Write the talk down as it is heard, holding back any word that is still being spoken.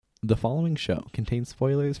The following show contains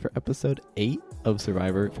spoilers for episode 8 of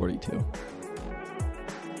Survivor 42.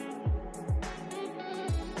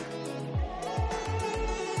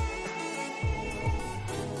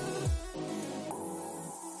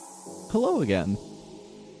 Hello again.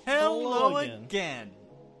 Hello again.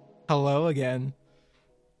 Hello again.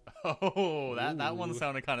 Oh, that one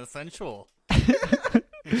sounded kind of sensual. I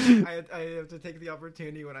have to take the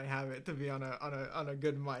opportunity when I have it to be on a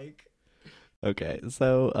good mic. Okay,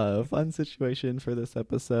 so fun situation for this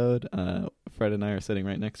episode. Fred and I are sitting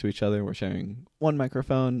right next to each other. We're sharing one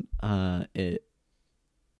microphone.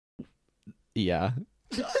 Yeah.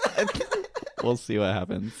 We'll see what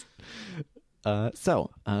happens.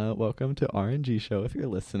 Welcome to RNG Show if you're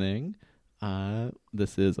listening.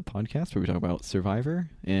 This is a podcast where we talk about Survivor,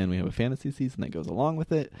 and we have a fantasy season that goes along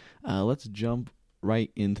with it. Let's jump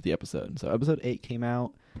right into the episode. So episode 8 came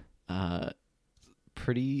out.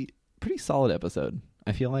 Pretty solid episode.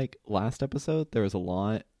 I feel like last episode there was a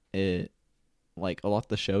lot the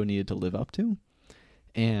show needed to live up to.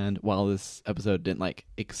 And while this episode didn't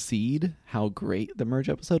exceed how great the merge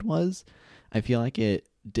episode was, I feel like it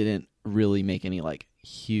didn't really make any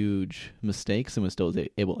huge mistakes and was still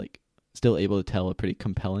able to tell a pretty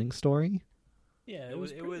compelling story. Yeah, it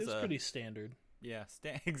was pretty standard. Yeah,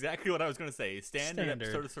 exactly what I was going to say. Standard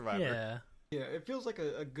episode of Survivor. Yeah, it feels like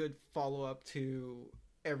a good follow-up to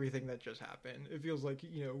everything that just happened. It feels like,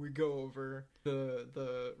 we go over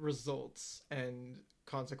the results and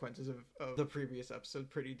consequences of the previous episode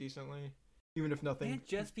pretty decently. Even if nothing can't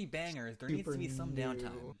just be bangers. There needs to be some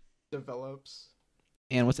downtime. Develops.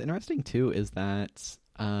 And what's interesting too is that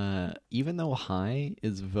even though Hai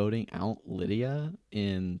is voting out Lydia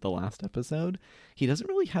in the last episode, he doesn't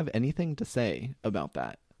really have anything to say about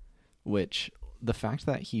that. Which the fact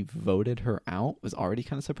that he voted her out was already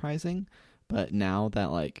kind of surprising. But now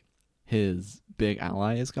that his big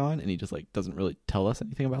ally is gone and he just doesn't really tell us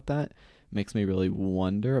anything about that, makes me really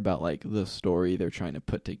wonder about the story they're trying to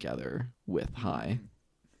put together with Hai.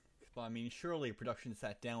 Well, I mean, surely production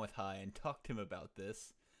sat down with Hai and talked to him about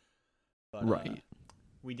this. But, right.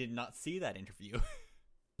 We did not see that interview.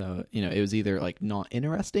 So, it was either not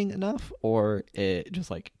interesting enough or it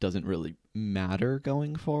just doesn't really matter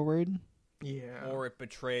going forward. Yeah. Or it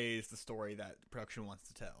betrays the story that production wants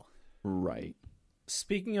to tell. Right.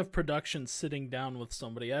 Speaking of production sitting down with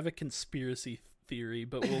somebody, I have a conspiracy theory,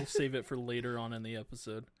 but we'll save it for later on in the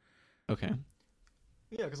episode. Okay.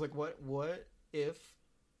 Yeah, because what if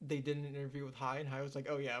they did an interview with Hai and Hai was like,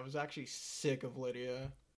 oh yeah, I was actually sick of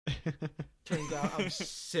Lydia. Turns out I'm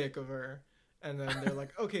sick of her. And then they're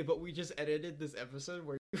like, okay, but we just edited this episode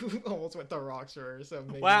where you almost went to rocks for her. So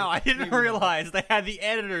maybe, wow, I didn't realize they had the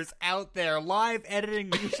editors out there live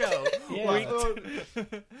editing the show. Yeah.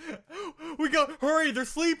 We got, hurry, they're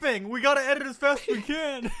sleeping. We got to edit as fast as we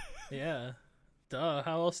can. Yeah. Duh,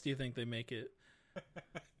 how else do you think they make it?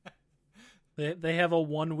 They have a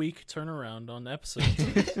 1 week turnaround on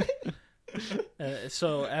episodes.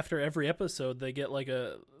 So after every episode, they get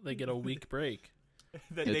a week break.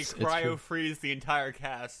 Then they cryo freeze the entire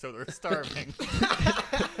cast, so they're starving.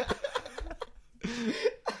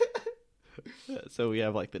 So we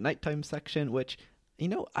have the nighttime section, which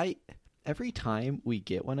every time we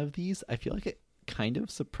get one of these, I feel like it kind of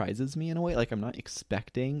surprises me in a way. I'm not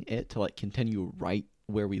expecting it to continue right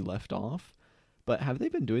where we left off. But have they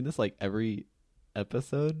been doing this every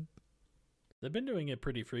episode? They've been doing it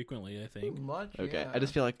pretty frequently, I think. Much. Okay, Yeah. I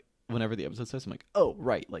just feel whenever the episode starts, I'm oh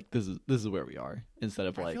right, this is where we are, instead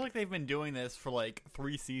of I feel like they've been doing this for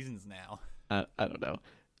 3 seasons now. I don't know.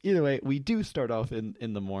 Either way, we do start off in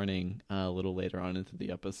the morning, a little later on into the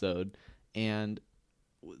episode, and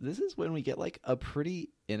this is when we get a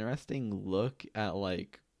pretty interesting look at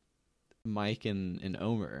Mike and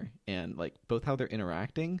Omer, and both how they're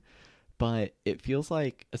interacting. But it feels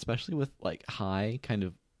especially with Hai kind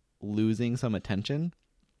of losing some attention,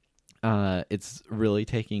 it's really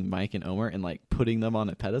taking Mike and Omer and putting them on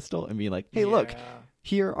a pedestal and being hey, look,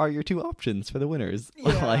 here are your 2 options for the winners.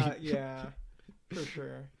 Yeah, yeah, for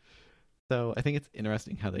sure. So I think it's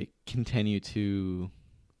interesting how they continue to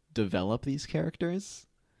develop these characters,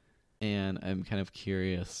 and I'm kind of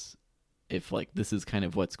curious if this is kind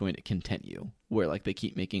of what's going to continue, where they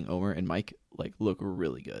keep making Omer and Mike look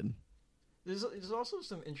really good. There's also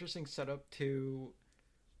some interesting setup to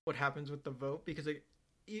what happens with the vote, because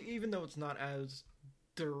even though it's not as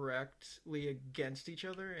directly against each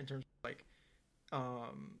other in terms of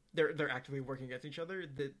they're actively working against each other,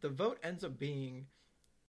 the vote ends up being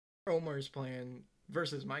Omer's plan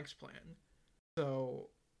versus Mike's plan. So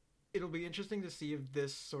it'll be interesting to see if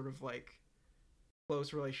this sort of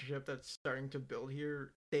close relationship that's starting to build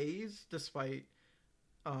here stays despite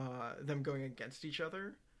them going against each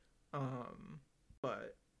other.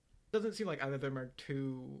 But it doesn't seem like either of them are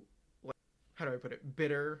too, like, how do I put it,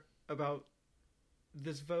 bitter about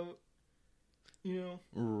this vote, you know?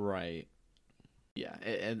 Right. Yeah,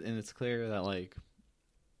 and it's clear that, like,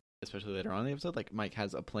 especially later on in the episode, like, Mike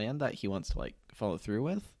has a plan that he wants to, like, follow through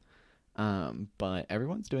with. But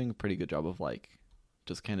everyone's doing a pretty good job of, like,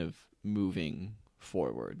 just kind of moving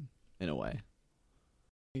forward in a way.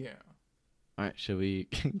 Yeah. All right, should we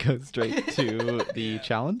go straight to the Yeah.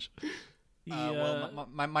 challenge? Well,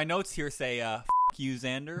 my notes here say, "F you,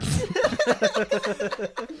 Xander."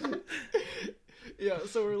 Yeah,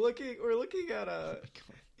 so we're looking at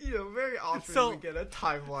very often So- we get a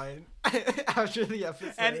timeline after the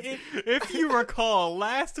episode. And if you recall,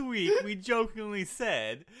 last week we jokingly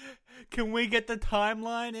said, "Can we get the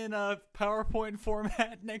timeline in a PowerPoint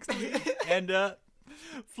format next week?" And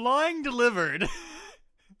flying delivered.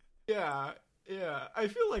 Yeah. I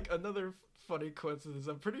feel like another funny coincidence.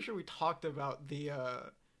 I'm pretty sure we talked about the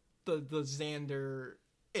Xander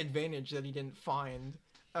advantage that he didn't find.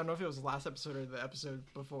 I don't know if it was the last episode or the episode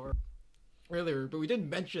before earlier, but we did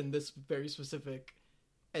mention this very specific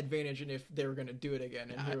advantage and if they were going to do it again,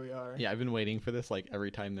 and here we are. Yeah, I've been waiting for this, like, every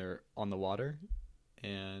time they're on the water,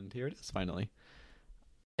 and here it is finally.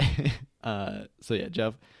 So yeah,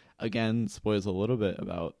 Jeff again spoils a little bit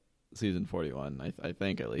about season 41, I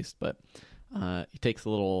think, at least, but he takes a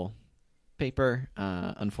little paper.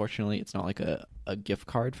 Unfortunately, it's not like a gift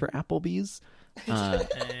card for Applebee's.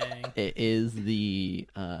 Dang. It is the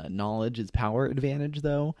knowledge is power advantage,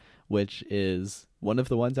 though, which is one of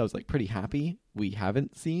the ones I was, like, pretty happy we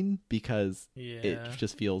haven't seen because it Yeah.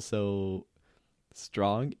 just feels so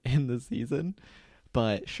strong in the season.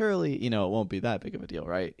 But surely, it won't be that big of a deal,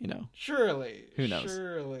 right? Surely. Who knows?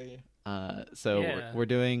 Surely. So Yeah. we're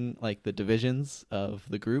doing, like, the divisions of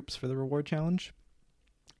the groups for the reward challenge.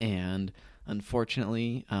 And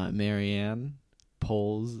unfortunately, Marianne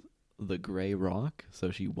pulls the gray rock, so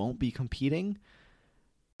she won't be competing.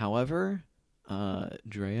 However,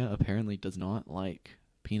 Drea apparently does not like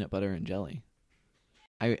peanut butter and jelly.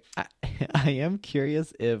 I am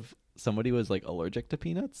curious if somebody was, like, allergic to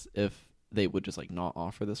peanuts, if they would just, like, not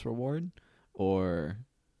offer this reward, or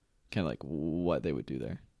kind of, like, what they would do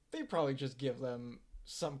there. They probably just give them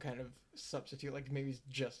some kind of substitute, like maybe it's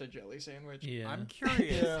just a jelly sandwich. Yeah. I'm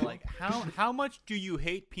curious, Yeah. like how much do you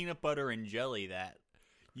hate peanut butter and jelly that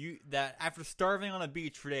after starving on a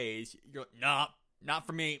beach for days, you're like, nah, not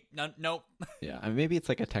for me, nope. Yeah, I mean, maybe it's,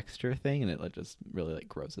 like, a texture thing, and it, like, just really, like,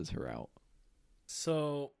 grosses her out.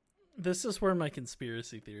 So this is where my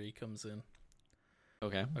conspiracy theory comes in.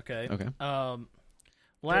 Okay. Okay. Okay. Last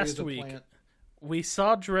There's a week plant. we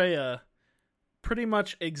saw Drea pretty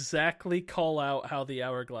much exactly call out how the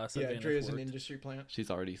hourglass Yeah, advantage Dre's an worked. industry plant. She's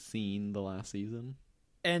already seen the last season.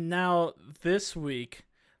 And now this week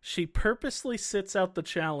she purposely sits out the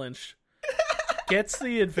challenge, gets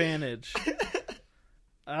the advantage.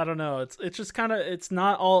 I don't know. It's just kind of, it's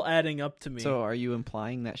not all adding up to me. So are you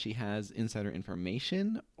implying that she has insider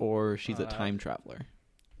information, or she's a time traveler?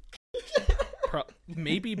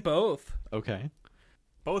 Maybe both. Okay.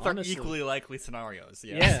 Both Honestly. are equally likely scenarios.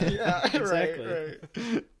 Yeah. Yeah, Exactly.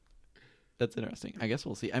 right. That's interesting. I guess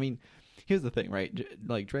we'll see. I mean, here's the thing, right?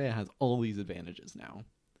 Like, Drea has all these advantages now,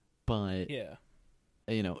 but Yeah.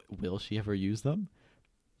 Will she ever use them?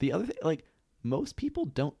 The other thing, like, most people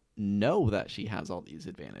don't know that she has all these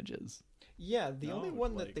advantages. Yeah, the No, only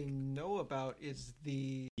one like- that they know about is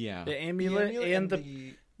the Yeah. The amulet,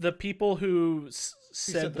 and the people who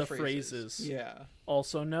said the phrases Yeah.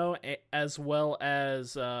 also know, as well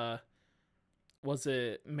as was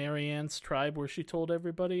it Marianne's tribe where she told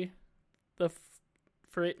everybody the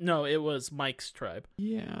phrase? No, it was Mike's tribe,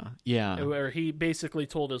 Yeah. where he basically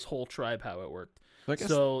told his whole tribe how it worked. So I guess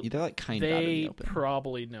So they're, like, kind of out in They the open.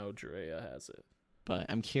 probably know Drea has it. But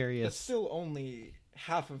I'm That's curious, still only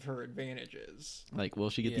half of her advantages. like,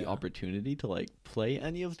 will she get the Yeah. opportunity to, like, play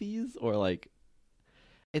any of these? Or, like,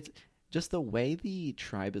 it's just the way the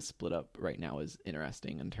tribe is split up right now is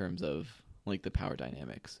interesting in terms of, like, the power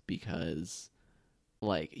dynamics, because,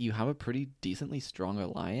 like, you have a pretty decently strong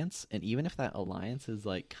alliance, and even if that alliance is,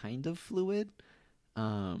 like, kind of fluid,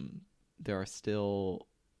 there are still,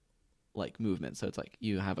 like, movements. So it's like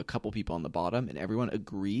you have a couple people on the bottom and everyone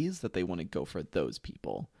agrees that they want to go for those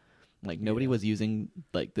people. Like, nobody was using,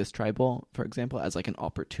 like, this tribal, for example, as, like, an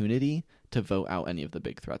opportunity to vote out any of the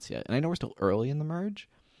big threats yet. And I know we're still early in the merge,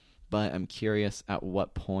 but I'm curious, at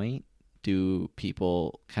what point do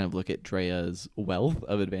people kind of look at Drea's wealth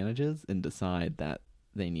of advantages and decide that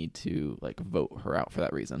they need to, like, vote her out for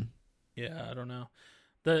that reason? Yeah, I don't know.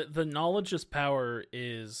 The knowledge is power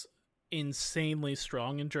is insanely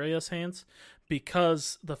strong in Drea's hands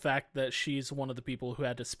because the fact that she's one of the people who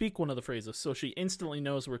had to speak one of the phrases, so she instantly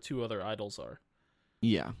knows where two other idols are.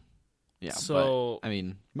 Yeah. So but, I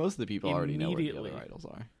mean, most of the people already know where the immediately- other idols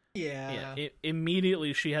are. Yeah.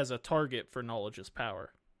 Immediately she has a target for knowledge is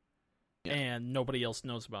power. Yeah. And nobody else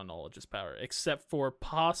knows about knowledge is power except for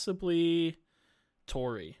possibly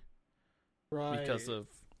Tori Right. because of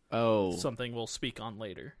Oh, something we'll speak on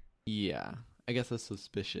later. yeah. I guess a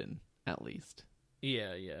suspicion, at least.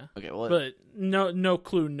 Yeah. Okay, well... But no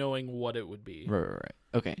clue knowing what it would be. Right.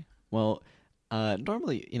 Okay. Well,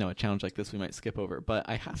 normally, a challenge like this we might skip over, but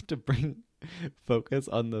I have to bring focus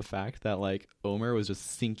on the fact that, like, Omer was just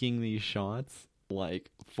sinking these shots,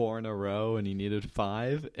 like, 4 in a row, and he needed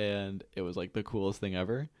 5, and it was, like, the coolest thing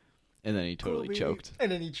ever. And then he totally Kobe- choked.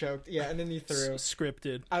 And then he choked. Yeah, and then he threw.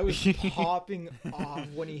 Scripted. I was popping off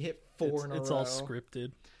when he hit 4 in a row. It's all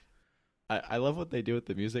scripted. I love what they do with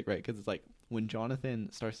the music, right? Because it's like, when Jonathan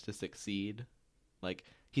starts to succeed, like,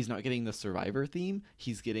 he's not getting the Survivor theme,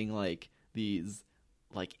 he's getting, like, these,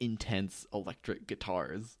 like, intense electric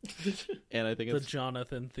guitars. And I think The it's...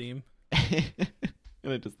 Jonathan theme.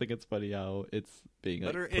 And I just think it's funny how it's being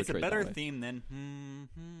like, It's a portrayed better that way. theme than.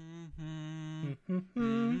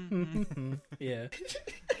 Yeah.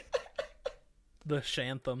 The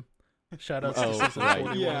Shantham. Shout out Oh, to season right.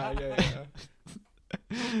 41.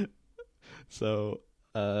 Yeah. So,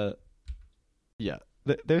 yeah,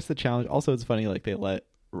 there's the challenge. Also, it's funny, like, they let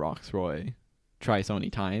Roxroy try so many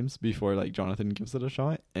times before, like, Jonathan gives it a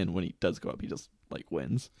shot, and when he does go up, he just, like,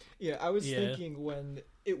 wins. Yeah, I was Yeah. thinking when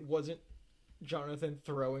it wasn't Jonathan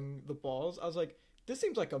throwing the balls, I was like, this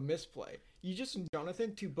seems like a misplay. You just need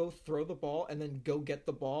Jonathan to both throw the ball and then go get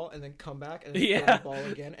the ball and then come back and then throw Yeah. the ball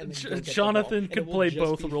again and then go get Jonathan the ball. could And it will play just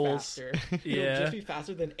both be roles. faster. It'll Yeah. just be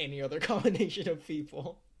faster than any other combination of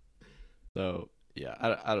people. So, yeah,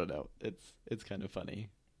 I don't know. It's kind of funny.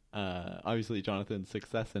 Obviously, Jonathan's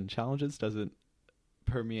success in challenges doesn't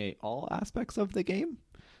permeate all aspects of the game,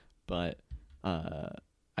 but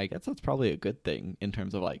I guess that's probably a good thing in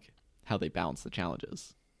terms of, like, how they balance the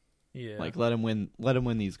challenges. Yeah. Like, let him win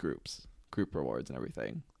these group rewards and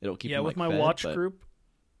everything. It'll keep him, with like, my fed, watch but... group.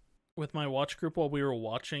 With my watch group while we were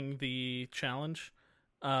watching the challenge,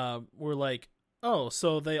 we're like, oh,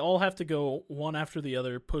 so they all have to go one after the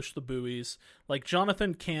other, push the buoys. Like,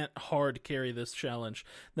 Jonathan can't hard carry this challenge.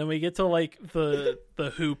 Then we get to, like, the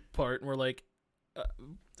hoop part, and we're like,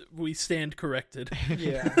 we stand corrected.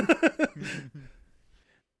 Yeah.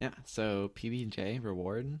 Yeah, so PB&J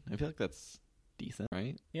reward, I feel like that's decent,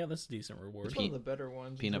 right? Yeah, that's a decent reward. It's one of the better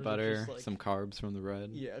ones. in Peanut terms of butter, just, like- some carbs from the bread.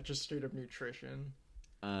 Yeah, just straight up nutrition.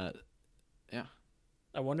 Yeah.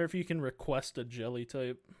 I wonder if you can request a jelly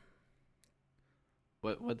type.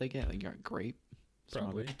 What'd they get? They got grape?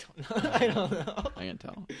 Probably. Strawberry? I don't know. I can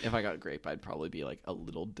tell. If I got grape, I'd probably be, like, a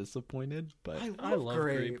little disappointed, but... I love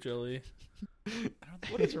grape jelly.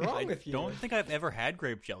 What is wrong I with you? don't think I've ever had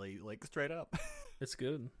grape jelly, like, straight up. It's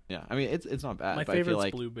good. Yeah, I mean, it's not bad, My but I feel favorite's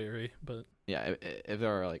like... blueberry, but Yeah, if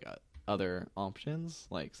there are, like, other options,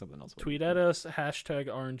 like, something else... would tweet be at good. us, hashtag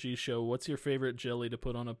RNG show. What's your favorite jelly to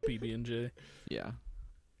put on a PB&J? Yeah.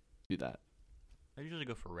 Do that. I usually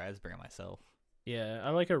go for raspberry myself. Yeah,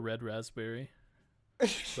 I like a red raspberry.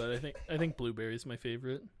 But I think blueberry is my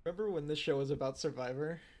favorite. Remember when this show was about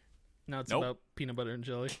Survivor? Now it's Nope. about peanut butter and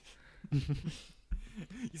jelly. You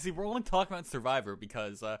see, we're only talking about Survivor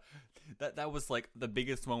because that was like the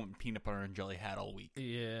biggest moment Peanut Butter and Jelly had all week.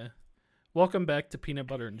 Yeah. Welcome back to Peanut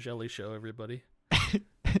Butter and Jelly Show, everybody.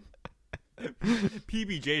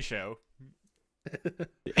 PBJ show.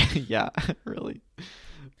 Yeah, really.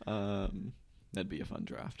 That'd be a fun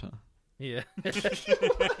draft, huh? Yeah.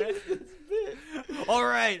 All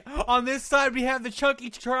right, on this side we have the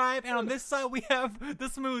Chunky tribe, and on this side we have the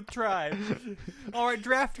Smooth tribe. All right,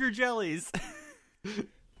 draft your jellies.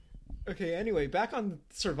 Okay, anyway, back on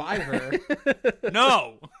Survivor.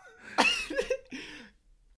 No.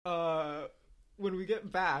 When we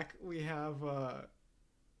get back, we have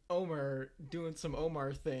Omer doing some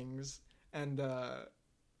Omar things, and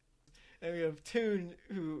we have Toon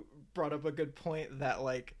who brought up a good point that,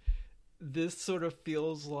 like, this sort of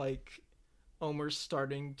feels like Omer's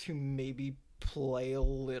starting to maybe play a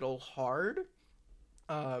little hard,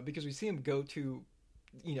 because we see him go to,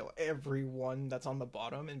 everyone that's on the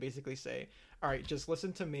bottom and basically say, all right, just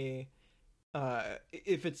listen to me.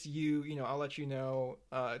 If it's you, I'll let you know.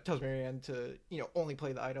 Tells Marianne to, only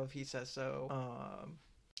play the idol if he says so.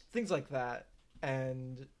 Things like that.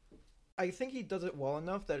 And I think he does it well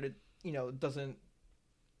enough that it, doesn't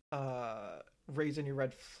raise any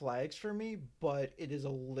red flags for me, but it is a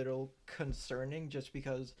little concerning just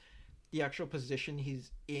because the actual position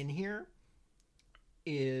he's in here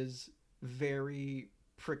is very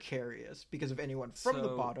precarious, because if anyone from the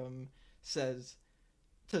So- bottom says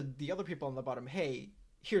to the other people on the bottom, hey,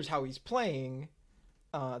 here's how he's playing,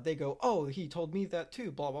 they go, oh, he told me that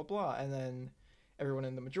too, blah blah blah, and then everyone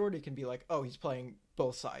in the majority can be like, oh, he's playing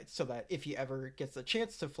both sides, so that if he ever gets a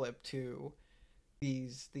chance to flip to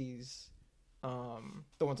these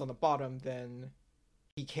the ones on the bottom, then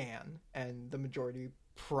he can, and the majority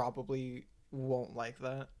probably won't like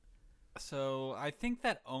that. So I think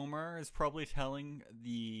that Omer is probably telling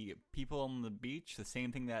the people on the beach the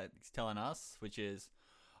same thing that he's telling us, which is,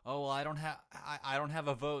 "Oh, well, I don't have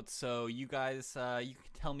a vote, so you guys, you can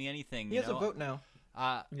tell me anything." He has a vote now.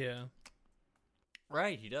 Yeah.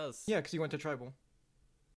 Right, he does. Yeah, because he went to tribal.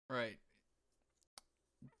 Right.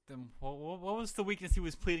 Then what was the weakness he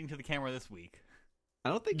was pleading to the camera this week? I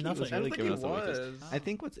don't think he Nothing. was I don't really think giving he us a weakness. was. I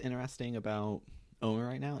think what's interesting about Omer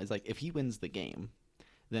right now is like if he wins the game,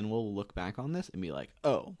 then we'll look back on this and be like,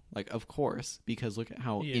 oh, like of course, because look at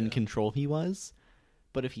how Yeah. in control he was.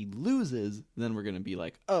 But if he loses, then we're gonna be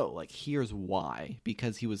like, oh, like here's why,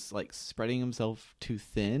 because he was like spreading himself too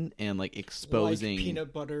thin and like exposing. Like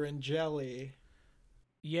peanut butter and jelly.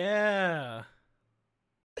 Yeah.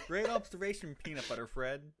 Great observation, peanut butter,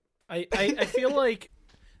 Fred. I feel like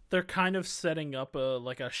they're kind of setting up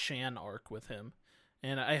a Shan arc with him,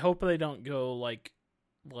 and I hope they don't go like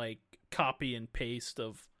copy and paste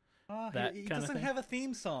of that he kind of doesn't thing. have a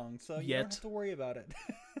theme song, so you Yet. don't have to worry about it.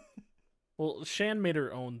 Well, Shan made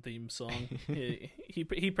her own theme song.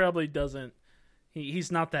 he probably doesn't. He's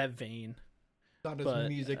not that vain. Not as But,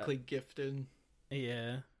 musically gifted.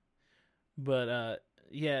 Yeah, but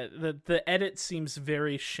yeah, the edit seems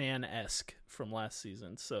very Shan-esque from last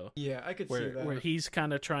season. So Yeah, I could see where that. he's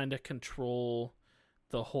kind of trying to control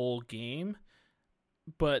the whole game,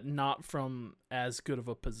 but not from as good of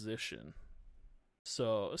a position.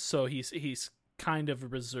 So he's kind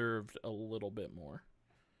of reserved a little bit more.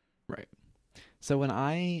 Right. So when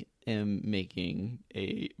I am making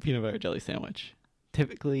a peanut butter jelly sandwich,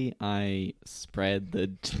 typically I spread the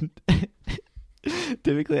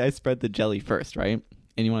jelly first, right?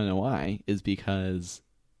 And you want to know why? Is because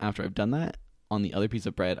after I've done that, on the other piece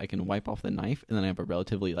of bread, I can wipe off the knife, and then I have a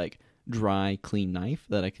relatively like dry, clean knife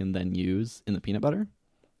that I can then use in the peanut butter,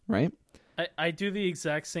 right? I do the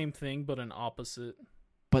exact same thing, but an opposite.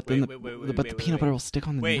 But then Wait, the peanut butter will stick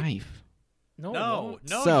on the Wait. knife. No, No,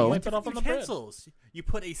 So- you Wipe it off on the bread. utensils. You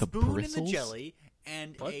put a The spoon in the bristles? jelly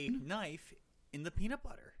and What? a knife in the peanut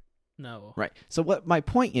butter. No. Right. So what my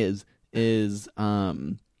point is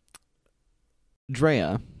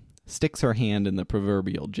Drea sticks her hand in the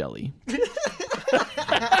proverbial jelly.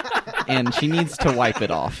 And she needs to wipe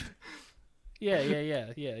it off. Yeah.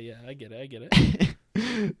 I get it.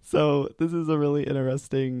 So this is a really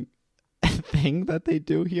interesting thing that they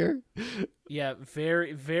do here. Yeah,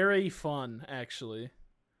 very, very fun, actually.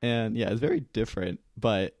 And yeah, it's very different,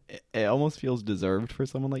 but it almost feels deserved for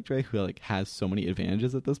someone like Dre who like has so many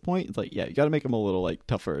advantages at this point. It's like, yeah, you got to make him a little like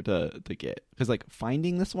tougher to get, because like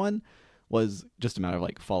finding this one was just a matter of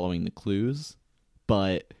like following the clues,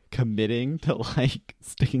 but committing to like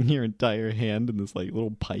sticking your entire hand in this like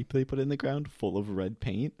little pipe they put in the ground full of red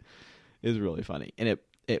paint is really funny. And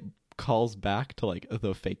it calls back to like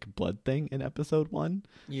the fake blood thing in episode 1.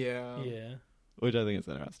 Yeah. Yeah. Which I think is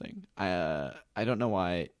interesting. I don't know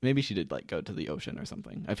why. Maybe she did like go to the ocean or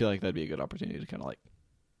something. I feel like that'd be a good opportunity to kind of like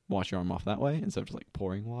wash your arm off that way instead of just like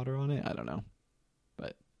pouring water on it. I don't know.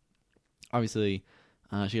 But obviously,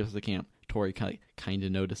 she goes to the camp. Tori kind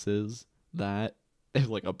of notices that there's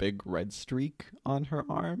like a big red streak on her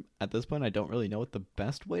arm. At this point, I don't really know what the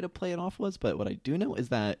best way to play it off was, but what I do know is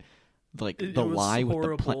that like It the was lie with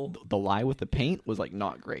horrible. the lie with the paint was like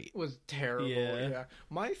not great. Was terrible. Yeah. Yeah.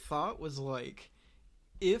 My thought was like,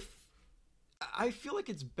 if I feel like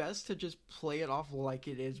it's best to just play it off like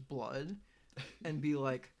it is blood, and be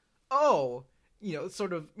like, oh,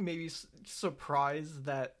 sort of maybe surprised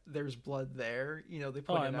that there's blood there. They Oh,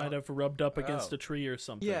 point I it might out. have rubbed up against Oh. a tree or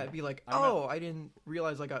something. Yeah, be like, I don't know. oh, I didn't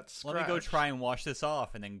realize I got Let scratched. me go try and wash this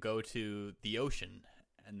off, and then go to the ocean,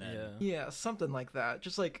 and then Yeah. Yeah, something like that.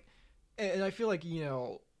 Just like, and I feel like,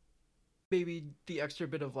 maybe the extra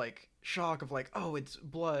bit of like shock of like, oh, it's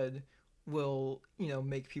blood will,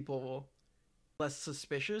 make people less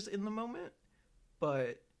suspicious in the moment.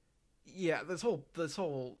 But yeah, this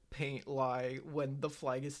whole paint lie when the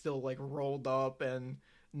flag is still like rolled up and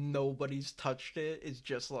nobody's touched it is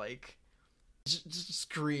just like just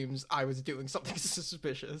screams I was doing something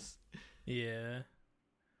suspicious. Yeah.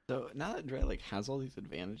 So now that Dre like has all these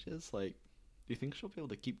advantages, like, do you think she'll be able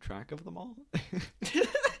to keep track of them all?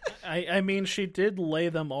 I mean, she did lay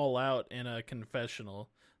them all out in a confessional.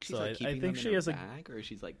 She's So like I keeping think them she in has a a. bag, or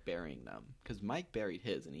she's like burying them because Mike buried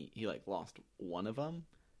his and he like lost one of them.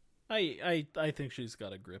 I think she's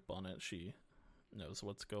got a grip on it. She knows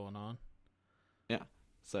what's going on. Yeah.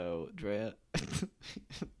 So Drea,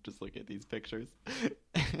 just look at these pictures.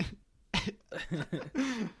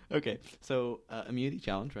 Okay, so immunity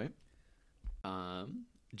challenge, right?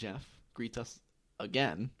 Jeff greets us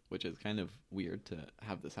again, which is kind of weird to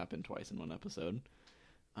have this happen twice in one episode.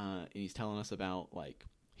 And he's telling us about like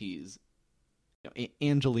he's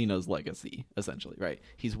Angelina's legacy, essentially, right?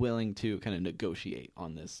 He's willing to kind of negotiate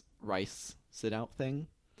on this Rice sit out thing,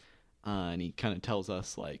 and he kind of tells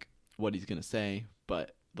us like what he's gonna say,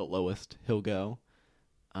 but the lowest he'll go.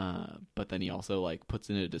 But then he also like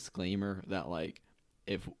puts in a disclaimer that like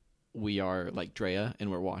if we are like Drea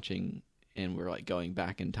and we're watching and we're like going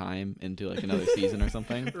back in time into like another season or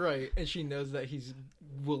something, Right, and she knows that he's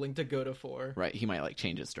willing to go to 4. right? He might like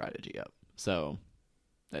change his strategy up. So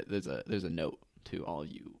there's a note to all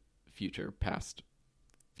you future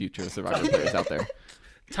Survivor players out there.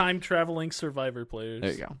 Time traveling Survivor players.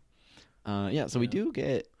 There you go. Yeah, so we do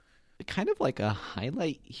get kind of like a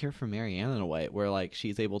highlight here for Marianne in a way, where like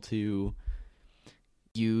she's able to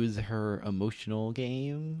use her emotional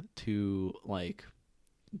game to like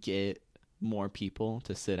get more people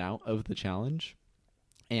to sit out of the challenge,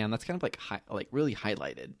 and that's kind of like really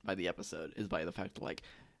highlighted by the episode is by the fact that like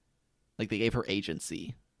they gave her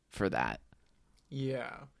agency for that.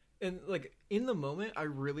 Yeah, and like in the moment, I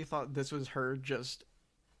really thought this was her just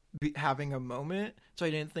having a moment, so I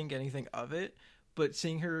didn't think anything of it. But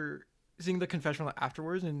seeing the confessional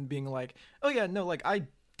afterwards and being like, "Oh yeah, no, like I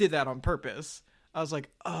did that on purpose," I was like,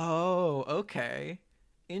 "Oh, okay,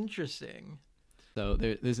 interesting." So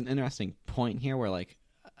there's an interesting point here where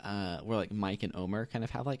Mike and Omer kind of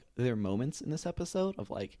have like their moments in this episode of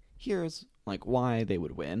like, here's like why they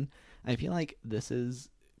would win. I feel like this is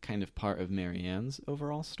kind of part of Marianne's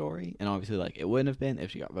overall story, and obviously like it wouldn't have been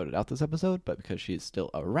if she got voted out this episode, but because she's still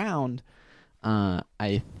around,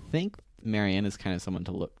 I think Marianne is kind of someone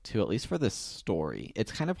to look to, at least for this story.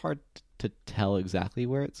 It's kind of hard to tell exactly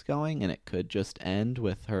where it's going, and it could just end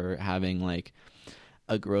with her having like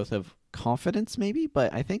a growth of confidence maybe,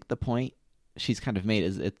 but I think the point she's kind of made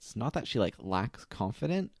is it's not that she like lacks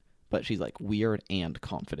confidence, but she's like weird and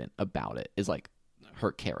confident about it is like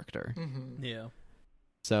her character. Mm-hmm. Yeah.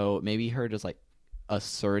 So maybe her just like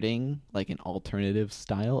asserting like an alternative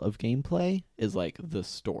style of gameplay is like the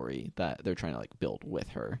story that they're trying to like build with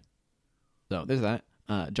her. So there's that.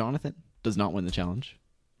 Jonathan does not win the challenge,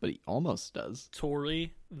 but he almost does.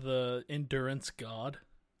 Tori, the endurance god.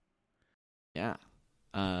 Yeah.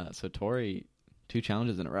 So Tori, 2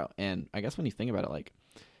 challenges in a row. And I guess when you think about it, like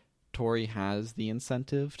Tori has the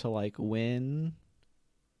incentive to like win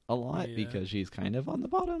a lot because she's kind of on the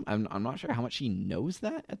bottom. I'm not sure how much she knows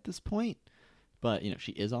that at this point, but you know,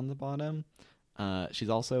 she is on the bottom. She's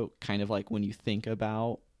also kind of like, when you think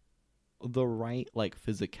about the right like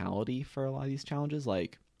physicality for a lot of these challenges,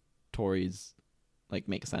 like Tori's like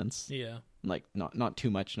makes sense. Yeah. Like not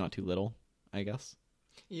too much, not too little, I guess.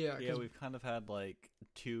 Yeah, Yeah, we've kind of had like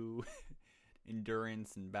 2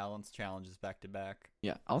 endurance and balance challenges back to back.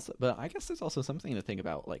 Yeah, also, but I guess there's also something to think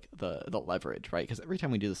about, like the leverage, right? Because every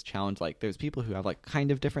time we do this challenge, like there's people who have like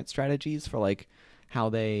kind of different strategies for like how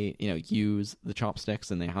they use the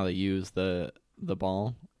chopsticks and how they use the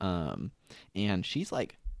ball. And she's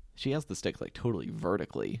like, she has the sticks like totally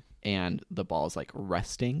vertically, and the ball is like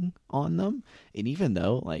resting on them. And even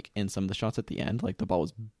though like in some of the shots at the end, like the ball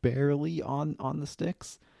was barely on the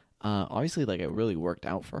sticks, obviously like it really worked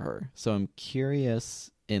out for her. So I'm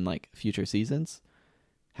curious in like future seasons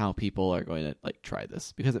how people are going to like try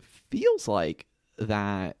this, because it feels like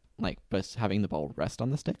that like just having the ball rest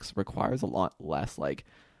on the sticks requires a lot less like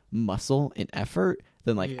muscle and effort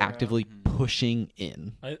than like actively pushing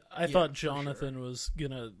in. I thought Jonathan was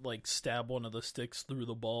gonna like stab one of the sticks through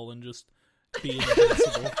the ball and just be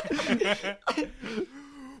invincible.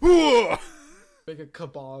 Like a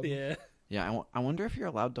kebab. Yeah. Yeah, I wonder if you're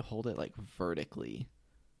allowed to hold it like vertically.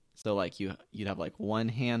 So like you'd have like one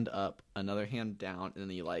hand up, another hand down, and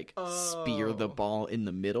then you like spear the ball in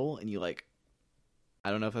the middle, and you like, I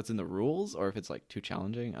don't know if that's in the rules or if it's like too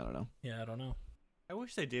challenging. I don't know. Yeah, I don't know. I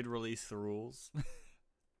wish they did release the rules.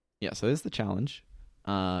 Yeah, so there's the challenge.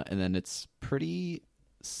 And then it's pretty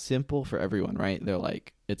simple for everyone, right? They're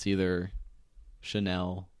like, it's either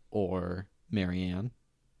Chanel or Marianne.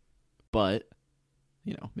 But,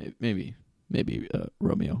 maybe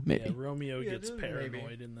Romeo, maybe. Yeah, Romeo gets maybe.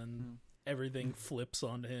 paranoid and then everything flips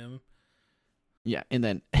onto him. Yeah, and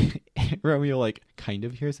then Romeo like kind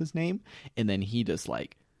of hears his name, and then he just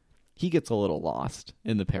like he gets a little lost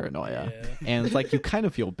in the paranoia. Yeah. And it's like you kind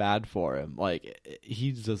of feel bad for him. Like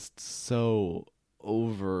he's just so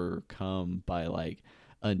overcome by like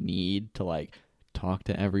a need to like talk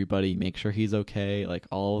to everybody, make sure he's okay, like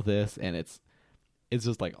all of this, and it's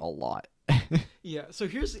just like a lot. Yeah, so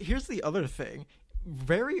here's the other thing.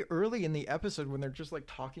 Very early in the episode, when they're just like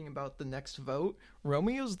talking about the next vote,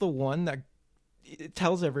 Romeo's the one that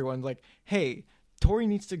tells everyone like, hey, Tori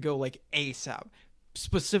needs to go like ASAP,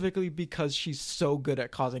 specifically because she's so good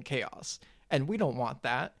at causing chaos, and we don't want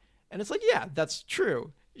that. And it's like, yeah, that's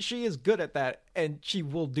true, she is good at that and she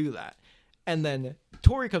will do that. And then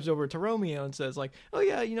Tori comes over to Romeo and says like, oh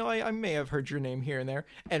yeah, you know, I may have heard your name here and there.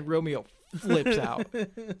 And Romeo flips out.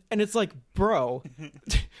 And it's like, bro,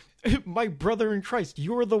 my brother in Christ,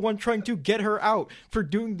 you're the one trying to get her out for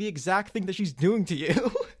doing the exact thing that she's doing to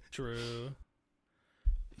you. True.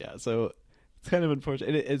 Yeah, so it's kind of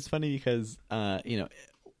unfortunate. It's funny because,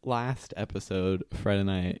 last episode, Fred and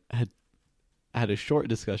I had a short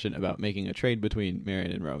discussion about making a trade between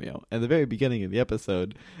Marion and Romeo. At the very beginning of the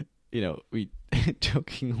episode, we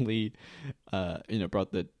jokingly,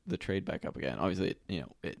 brought the trade back up again. Obviously,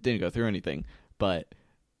 it didn't go through anything. But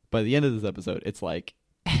by the end of this episode, it's like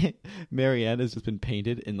Marianne has just been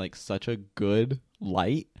painted in like such a good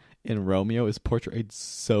light, and Romeo is portrayed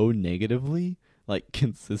so negatively, like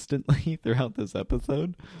consistently throughout this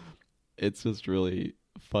episode. It's just really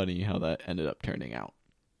funny how that ended up turning out.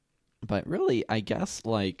 But really, I guess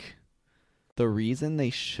like the reason they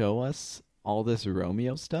show us all this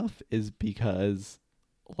Romeo stuff is because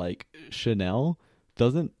like Chanel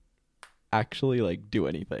doesn't actually like do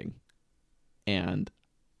anything, and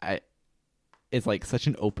it's like such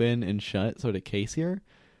an open and shut sort of case here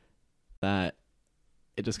that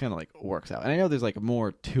it just kind of like works out. And I know there's like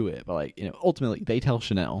more to it, but like, ultimately they tell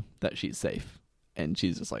Chanel that she's safe, and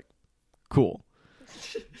she's just like, cool.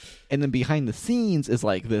 And then behind the scenes is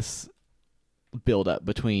like this build up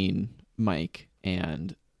between Mike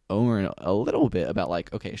and Omer a little bit about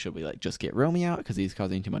like, okay, should we like just get Romeo out because he's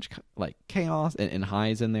causing too much like chaos, and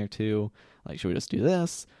High's in there too, like should we just do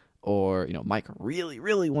this? Or Mike really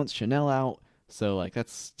really wants Chanel out, so like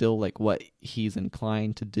that's still like what he's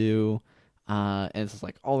inclined to do, and it's just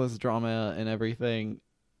like all this drama and everything.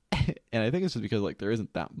 And I think it's just because like there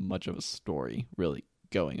isn't that much of a story really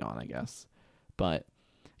going on, I guess. But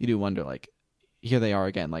you do wonder, like, here they are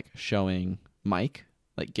again, like showing Mike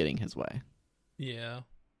like getting his way. Yeah.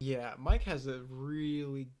 Yeah, Mike has a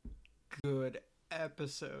really good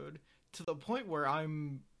episode, to the point where I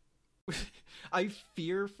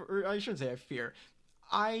fear for, or I shouldn't say I fear.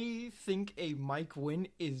 I think a Mike win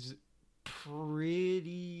is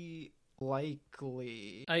pretty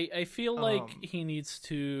likely. I feel like he needs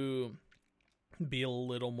to be a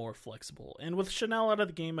little more flexible. And with Chanel out of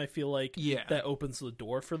the game, I feel like that opens the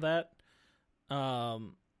door for that.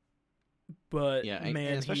 But yeah, man,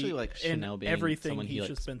 and especially like Chanel being everything, someone he's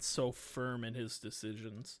just been so firm in his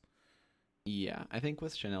decisions. Yeah, I think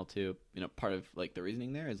with Chanel too, part of like the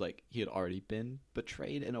reasoning there is like he had already been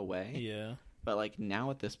betrayed in a way. Yeah. But like now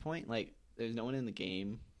at this point, like there's no one in the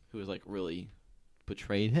game who has like really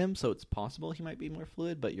betrayed him, so it's possible he might be more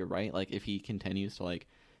fluid. But you're right, like if he continues to like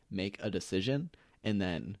make a decision and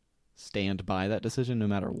then stand by that decision no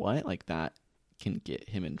matter what, like that can get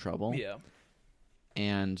him in trouble. Yeah.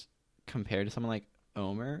 And compared to someone like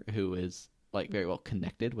Omer, who is like very well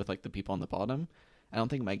connected with like the people on the bottom, I don't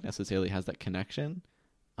think Mike necessarily has that connection.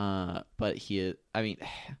 But I mean,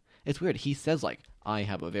 it's weird. He says like, I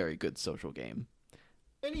have a very good social game.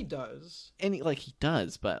 And he does. And he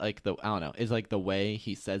does, but like I don't know, it's like the way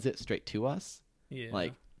he says it straight to us. Yeah.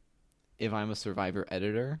 Like, if I'm a Survivor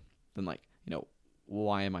editor, then like,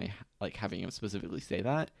 why am I like having him specifically say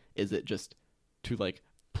that? Is it just to like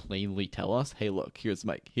plainly tell us, hey, look, here's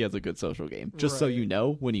Mike, he has a good social game, just so you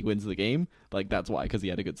know when he wins the game, like that's why, because he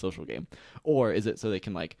had a good social game? Or is it so they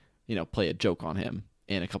can like play a joke on him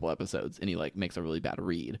in a couple episodes and he like makes a really bad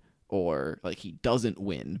read, or like he doesn't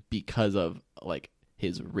win because of like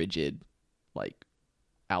his rigid like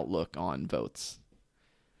outlook on votes?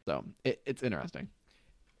 So it's interesting.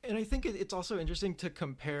 And I think it's also interesting to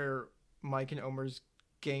compare Mike and Omer's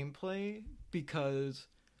gameplay, because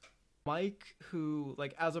Mike, who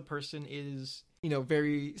like as a person is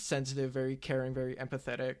very sensitive, very caring, very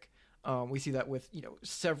empathetic. We see that with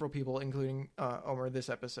several people, including Omer this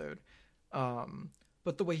episode.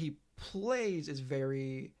 But the way he plays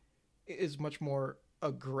is much more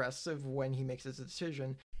aggressive when he makes his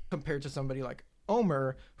decision, compared to somebody like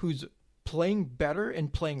Omer, who's playing better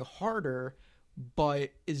and playing harder, but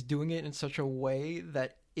is doing it in such a way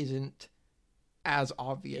that isn't as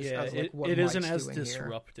obvious as like what it Mike's isn't as doing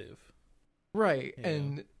disruptive. Here. Right. Yeah.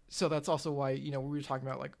 And so that's also why, we were talking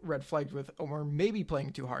about like red flags with Omar maybe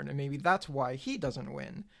playing too hard, and maybe that's why he doesn't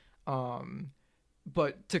win.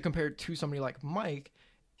 But to compare it to somebody like Mike,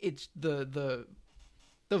 it's the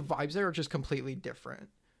vibes there are just completely different.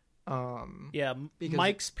 Yeah, because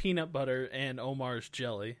Mike's peanut butter and Omar's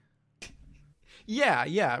jelly.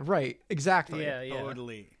 yeah, right, exactly. Yeah.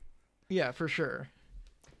 Totally. Yeah, for sure.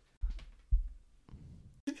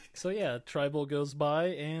 So yeah, Tribal goes by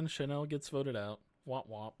and Chanel gets voted out. Womp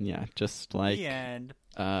womp. Yeah, just like The end.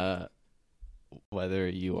 whether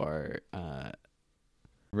you are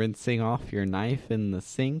rinsing off your knife in the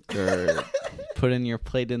sink or putting your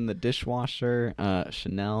plate in the dishwasher,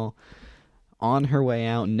 Chanel on her way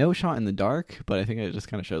out, no shot in the dark, but I think it just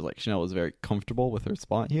kind of shows like Chanel was very comfortable with her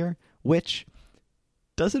spot here, which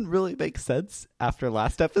doesn't really make sense after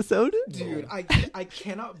last episode. Dude, I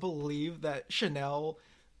cannot believe that Chanel,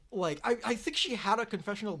 like, I think she had a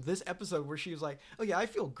confessional this episode where she was like, oh yeah, I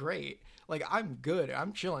feel great. Like, I'm good.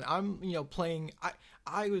 I'm chilling. I'm, playing,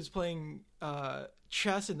 I was playing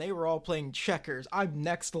chess and they were all playing checkers. I'm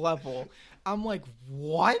next level. I'm like,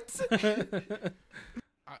 what?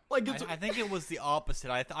 Like, I think it was the opposite.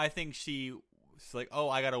 I think she was like, "Oh,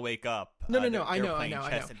 I gotta wake up." No, They're I know, playing I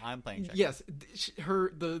chess know. and I'm playing checkers. Yes,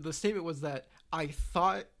 the statement was that I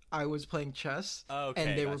thought I was playing chess Okay,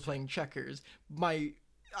 and they were gotcha. playing checkers.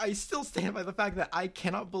 I still stand by the fact that I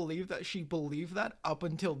cannot believe that she believed that up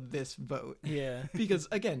until this vote. Yeah. Because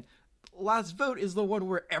again, last vote is the one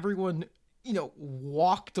where everyone,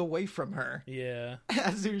 walked away from her Yeah.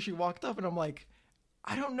 as soon as she walked up, and I'm like,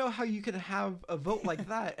 I don't know how you could have a vote like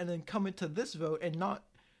that and then come into this vote and not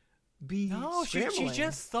be No, she scrambling.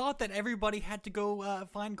 just thought that everybody had to go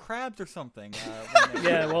find crabs or something. when they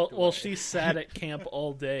Yeah, walked well, away. she sat at camp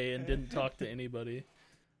all day and didn't talk to anybody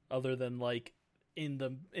other than like in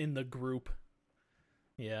the group.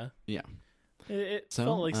 Yeah. Yeah. It So,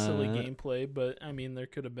 felt like silly gameplay, but I mean there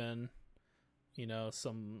could have been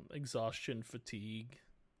some exhaustion, fatigue,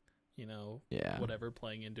 Yeah. whatever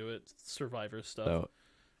playing into it, survivor stuff. So,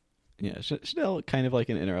 yeah, Chanel kind of like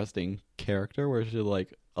an interesting character where she's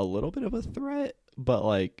like a little bit of a threat, but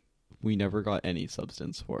like we never got any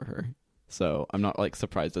substance for her. So I'm not like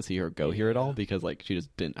surprised to see her go here at all Yeah. because like she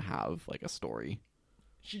just didn't have like a story.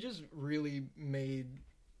 She just really made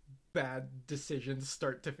bad decisions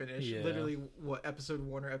start to finish. Yeah. Literally, what, episode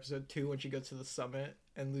 1 or episode 2 when she goes to the summit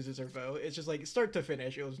and loses her vote. It's just like start to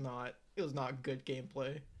finish. It was not good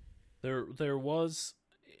gameplay. There was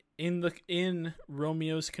in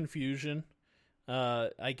Romeo's confusion.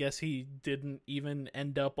 I guess he didn't even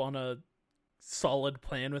end up on a solid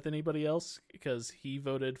plan with anybody else because he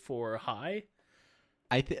voted for High.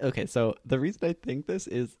 I think okay, so the reason I think this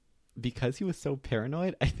is because he was so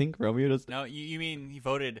paranoid. I think Romeo does. No, you mean he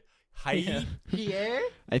voted Heidi? Yeah.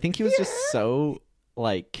 I think he was just so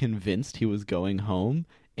like convinced he was going home,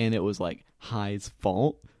 and it was like High's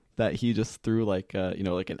fault that he just threw like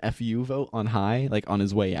like an FU vote on High like on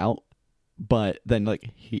his way out. But then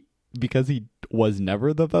like because he was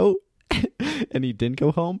never the vote and he didn't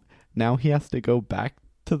go home, now he has to go back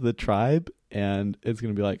to the tribe and it's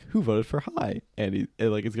gonna be like, who voted for High? And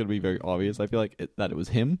it's gonna be very obvious. I feel like that it was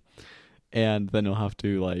him, and then he'll have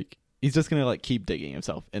to like he's just gonna like keep digging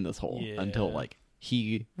himself in this hole until Yeah. like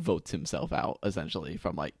he votes himself out essentially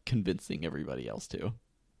from like convincing everybody else to.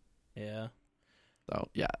 Yeah. So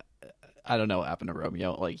yeah, I don't know what happened to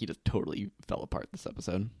Romeo. Like he just totally fell apart this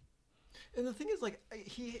episode. And the thing is, like,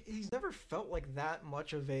 he's never felt like that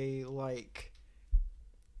much of a like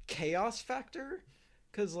chaos factor,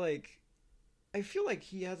 because like I feel like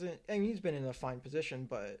he hasn't. I mean, he's been in a fine position,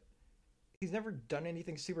 but he's never done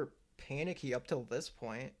anything super panicky up till this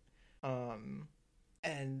point.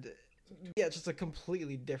 And yeah, just a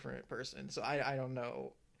completely different person. So I don't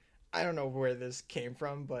know. I don't know where this came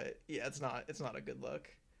from, but yeah, it's not a good look.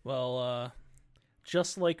 Well,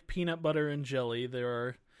 just like peanut butter and jelly, there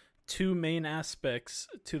are two main aspects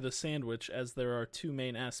to the sandwich, as there are two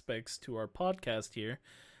main aspects to our podcast here.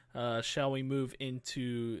 Shall we move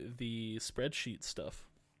into the spreadsheet stuff?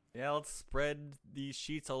 Yeah, let's spread these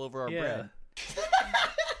sheets all over our Yeah. bread.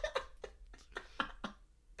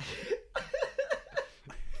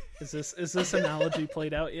 Is this analogy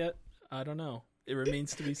played out yet? I don't know. It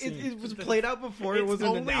remains to be seen. It was played out before. It It's was an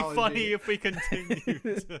only analogy. funny if we continue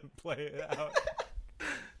to play it out.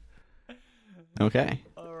 Okay.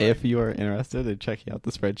 All right. If you are interested in checking out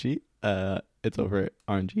the spreadsheet, it's over at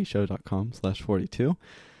rngshow.com/42.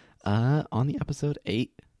 On the episode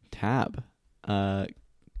 8 tab. Kind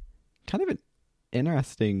of an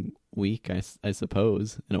interesting week, I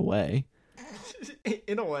suppose, in a way.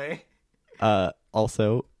 In a way.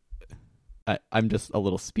 Also, I'm just a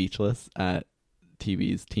little speechless at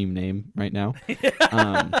TV's team name right now.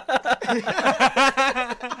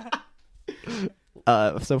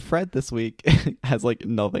 Um, so Fred this week has like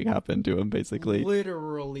nothing happened to him basically.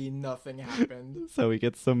 Literally nothing happened. So we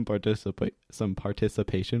get some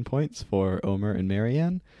participation points for Omer and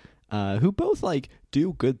Marianne, who both like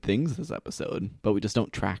do good things this episode, but we just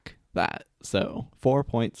don't track that. So 4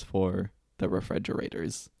 points for the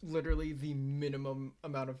refrigerators. Literally the minimum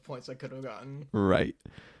amount of points I could have gotten. Right.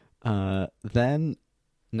 Then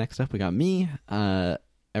next up we got me.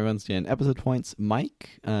 Everyone's getting episode points.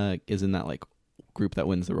 Mike is in that like group that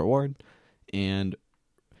wins the reward, and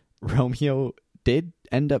Romeo did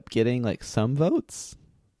end up getting like some votes,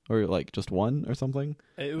 or like just one or something.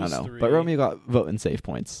 It I was don't know. 3. But Romeo got vote and save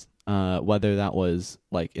points. Whether that was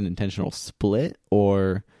like an intentional split,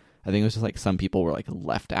 or I think it was just like some people were like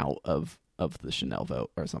left out of the Chanel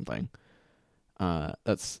vote or something.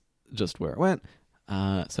 That's just where it went.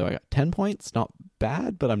 So I got 10 points. Not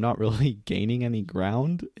bad, but I'm not really gaining any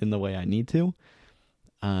ground in the way I need to.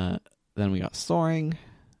 Then we got Soaring.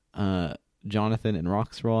 Jonathan and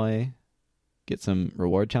Roxroy get some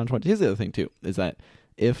reward challenge points. Here's the other thing too, is that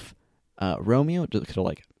if Romeo just could have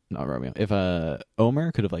like, not Romeo, if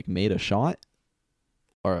Omer could have like made a shot,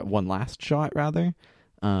 or one last shot rather,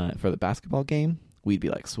 for the basketball game, we'd be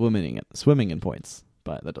like swimming in points,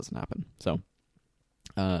 but that doesn't happen. So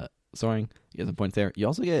Soaring, you get some points there. You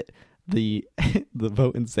also get the the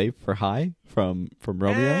vote and save for high from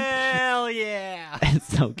Romeo. Hell yeah!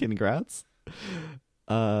 So congrats.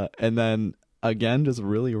 And then again, just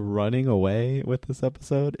really running away with this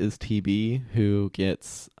episode is TB, who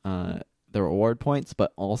gets the reward points,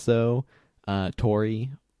 but also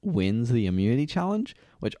Tori wins the immunity challenge,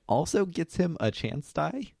 which also gets him a chance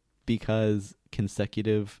die because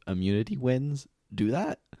consecutive immunity wins do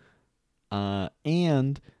that.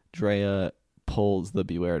 And Drea pulls the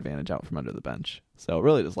Beware advantage out from under the bench. So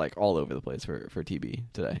really just like all over the place for TB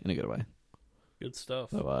today in a good way. Good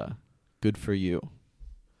stuff. So good for you.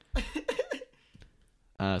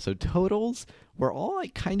 So totals were all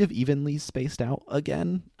like kind of evenly spaced out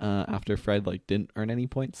again after Fred like didn't earn any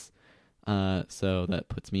points. So that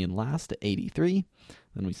puts me in last at 83.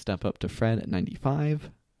 Then we step up to Fred at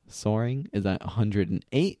 95. Soaring is at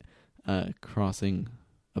 108, crossing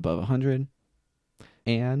above 100.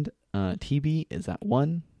 And TB is at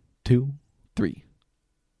 1, 2, 3.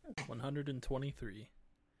 123.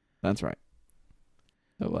 That's right.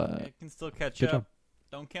 So I can still catch good up. job.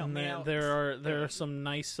 Don't count And me there, out. there are some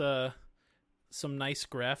nice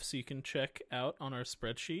graphs you can check out on our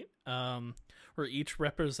spreadsheet. We're each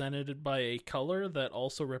represented by a color that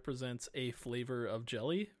also represents a flavor of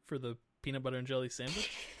jelly for the peanut butter and jelly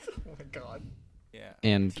sandwich. Oh my god. Yeah.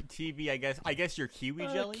 And TV, I guess your kiwi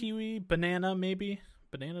jelly. Kiwi, banana, maybe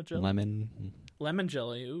banana jelly, lemon.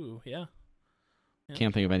 jelly. Ooh, yeah.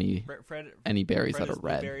 Can't think of any Fred, berries Fred that is are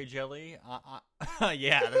red. blueberry jelly.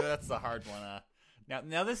 Yeah, that's the hard one.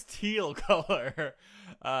 Now this teal color.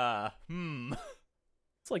 It's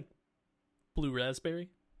like blue raspberry.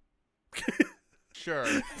 Sure.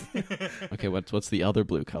 Okay, what's the other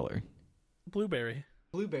blue color? Blueberry.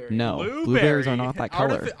 Blueberry. No, blueberries are not that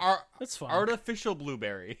color. That's fine. Artificial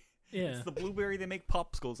blueberry. Yeah. It's the blueberry they make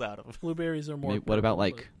popsicles out of. Blueberries are more. Maybe, what about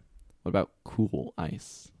purple, what about cool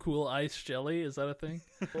ice? cool ice jelly? Is that a thing?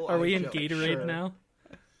 Full Are we ice in jelly, Gatorade sure. now?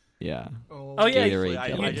 Yeah. Oh yeah, Gatorade I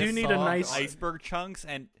jelly. you just do need saw a nice. iceberg chunks,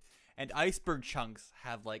 and iceberg chunks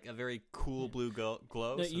have like a very cool blue glow.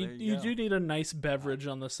 Yeah, So you there you go. do need a nice beverage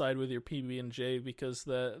on the side with your PB and J because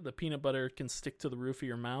the peanut butter can stick to the roof of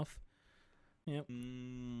your mouth. Yep.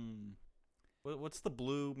 What's the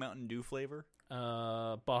blue Mountain Dew flavor?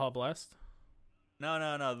 Baja Blast.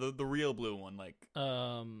 No, the real blue one, like.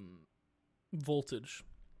 Voltage.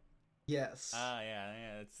 Yes.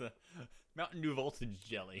 Yeah, it's a Mountain Dew Voltage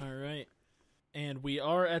jelly. All right. And we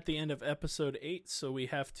are at the end of episode 8, so we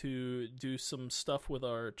have to do some stuff with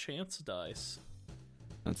our chance dice.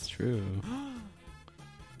 That's true.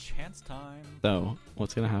 Chance time. So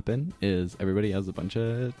what's gonna happen is everybody has a bunch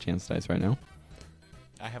of chance dice right now.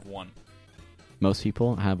 I have one. Most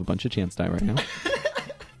people have a bunch of chance die right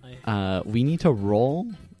now. We need to roll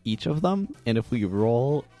each of them, and if we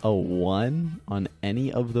roll a 1 on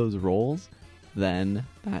any of those rolls, then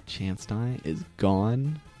that chance die is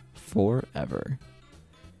gone forever.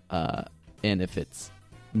 And if it's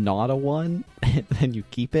not a 1, then you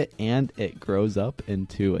keep it, and it grows up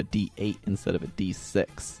into a D8 instead of a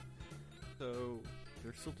D6. So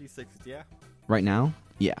there's still D6s, yeah. Right now,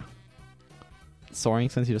 yeah. Soaring,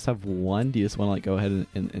 since you just have 1, do you just want to like go ahead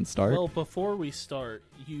and start? Well, before we start,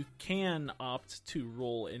 you can opt to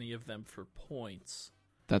roll any of them for points.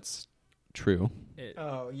 That's true.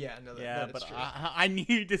 Oh yeah, no, Yeah, that is but true. I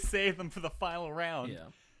needed to save them for the final round. Yeah.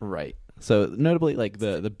 Right. So notably, like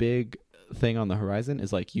the big thing on the horizon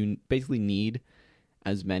is like you basically need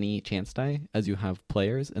as many chance die as you have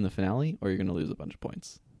players in the finale, or you're gonna lose a bunch of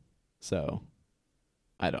points. So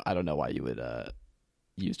I don't know why you would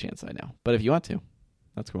use chance die now, but if you want to,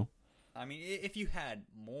 that's cool. I mean, if you had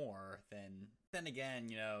more, then again,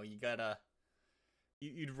 you gotta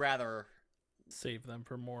you'd rather Save them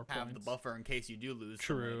for more have points. the buffer in case you do lose. them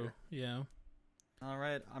True. later. Yeah. All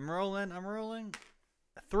right, I'm rolling.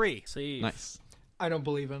 3. Save. Nice. I don't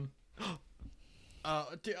believe him.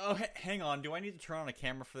 Hang on. Do I need to turn on a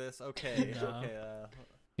camera for this? Okay. No. Okay.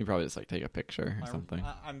 You probably just like take a picture or something.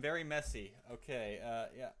 I'm very messy. Okay.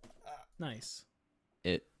 Yeah. Nice.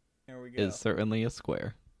 It Here we go. is certainly a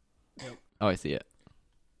square. Yep. Oh, I see it.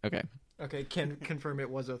 Okay, Okay, can confirm it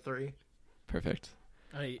was a 3. perfect.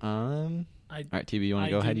 I All right, TB, you want I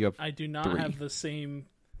to go ahead? do- You have I do not 3. have the same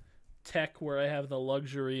tech where I have the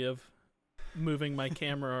luxury of moving my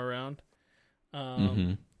camera around.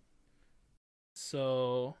 Mhm.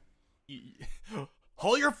 So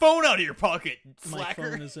Haul your phone out of your pocket, my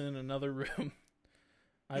slacker. phone is in another room.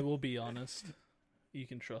 I will be honest. You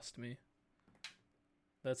can trust me.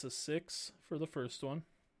 That's a 6 for the first one.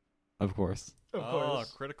 Of course. Of Oh,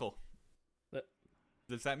 course. critical. That-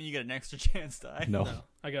 Does that mean you get an extra chance die? No. No,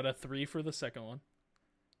 I got a 3 for the second one.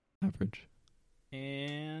 Average.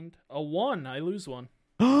 And a 1. I lose 1.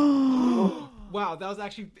 Wow, that was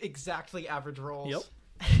actually exactly average rolls.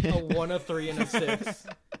 Yep. A 1, a 3, and a 6.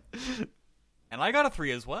 And I got a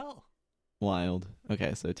 3 as well. Wild.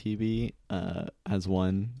 Okay, so TB has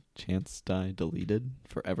 1 chance die deleted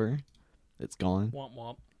forever. It's gone. Womp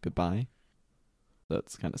womp. Goodbye.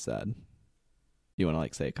 That's kind of sad. You want to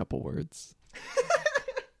like say a couple words?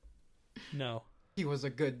 No. He was a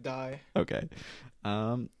good die. Okay.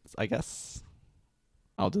 I guess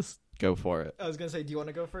I'll just go for it. I was gonna say, do you want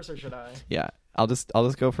to go first or should I? Yeah, I'll just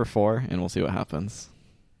go for 4 and we'll see what happens.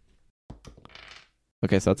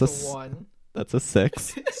 Okay, so that's It's a 1. that's a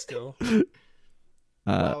 6. Still.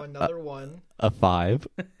 Wow, another 1. A 5,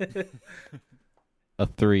 a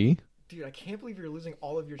 3, Dude, I can't believe you're losing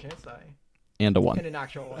all of your chance die. and a And 1. an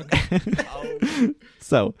actual 1. Oh,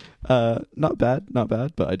 So, not bad,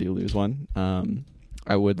 but I do lose 1.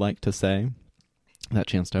 I would like to say that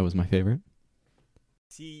chance die was my favorite.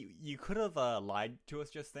 see, you could have lied to us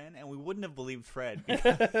just then, and we wouldn't have believed Fred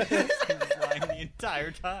because he was lying the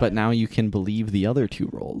entire time. But now you can believe the other 2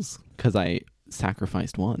 rolls because I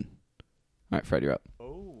sacrificed 1. All right, Fred, you're up.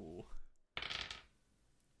 Oh,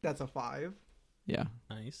 That's a 5. Yeah,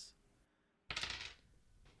 Nice.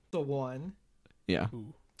 It's a 1. yeah.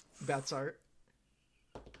 Ooh. That's art.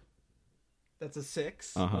 That's a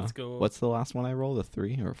 6. Uh huh. Let's go. What's the last one I rolled? A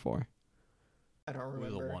 3 or a 4? I don't it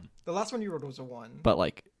was remember. a 1. The last one you rolled was a 1. But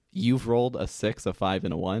like you've rolled a 6, a 5,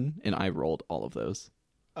 and a 1, and I rolled all of those.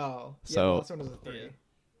 Oh. Yeah, So- the last one was a 3. Yeah.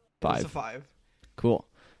 It's a 5. 5. Cool.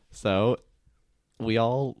 So we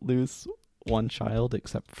all lose 1 child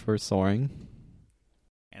except for Soaring.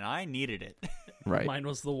 And I needed it. Right. Mine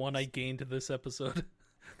was the one I gained this episode.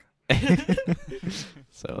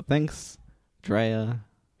 So thanks, Drea,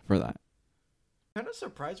 for that. Kind of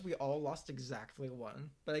surprised we all lost exactly 1.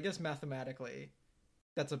 But I guess mathematically,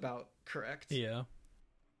 that's about correct. Yeah.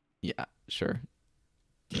 Yeah, sure.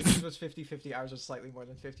 His was 50-50. Ours was slightly more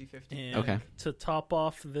than 50-50. And Okay. to top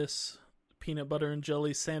off this peanut butter and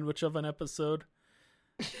jelly sandwich of an episode,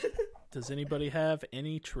 does anybody have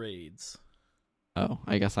any trades? Oh,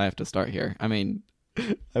 I guess I have to start here. I mean,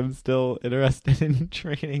 I'm still interested in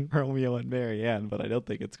trading Romeo and Marianne, but I don't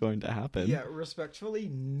think it's going to happen. Yeah, respectfully,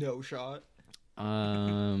 no shot.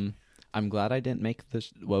 I'm glad I didn't make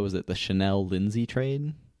the Chanel Lindsay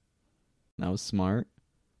trade. That was smart.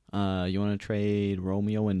 You want to trade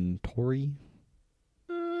Romeo and Tori?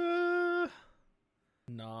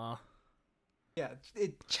 Nah. Yeah,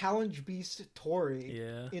 it challenge beast Tori.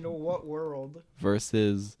 Yeah. In what world?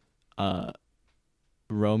 Versus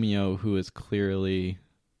Romeo, who is clearly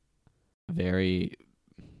very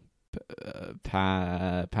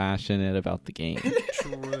passionate about the game.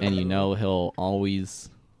 True. And you know he'll always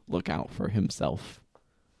look out for himself.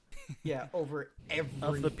 Yeah, over everything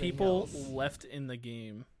Of the people else. left in the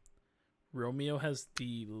game, Romeo has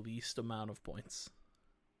the least amount of points.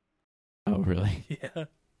 Oh, really? Yeah.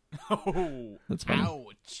 Oh, That's funny.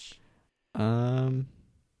 ouch.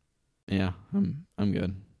 Yeah, I'm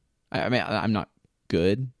good. I mean, I'm not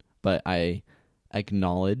good, but I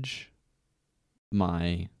acknowledge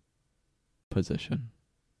my position.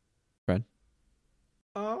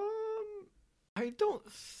 I don't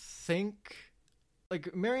think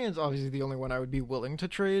like Marianne's obviously the only one I would be willing to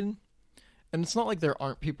trade. and it's not like there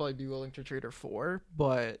aren't people I'd be willing to trade her for,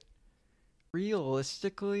 but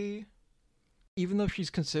realistically, even though she's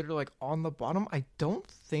considered like on the bottom, I don't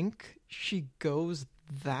think she goes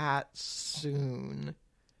that soon.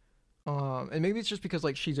 And maybe it's just because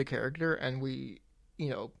like she's a character and we,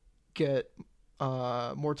 get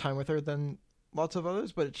more time with her than lots of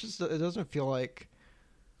others, but it doesn't feel like.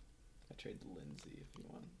 I trade Lindsay if you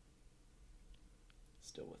want.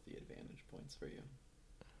 Still with the advantage points for you.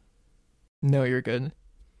 No, you're good.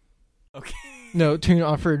 Okay. No, Toon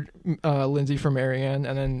offered Lindsay for Marianne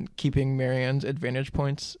and then keeping Marianne's advantage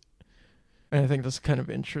points. And I think that's kind of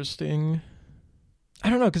interesting. I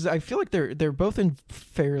don't know, because I feel like they're both in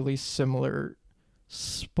fairly similar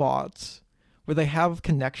spots where they have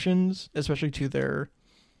connections, especially to their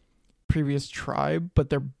previous tribe, but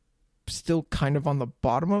they're still kind of on the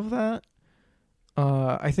bottom of that.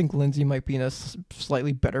 I think Lindsay might be in a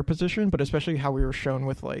slightly better position, but especially how we were shown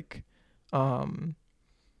with like Marianne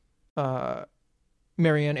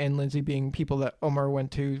and Lindsay being people that Omar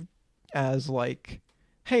went to as like,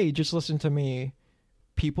 hey, just listen to me,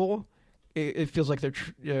 people. It feels like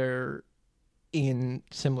they're in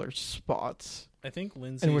similar spots. I think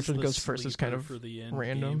Lindsay And which one goes first is kind of for the end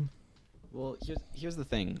random. game. Well, here's the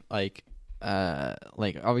thing. Like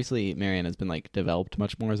obviously Marianne has been like developed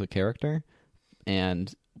much more as a character,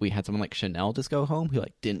 and we had someone like Chanel just go home who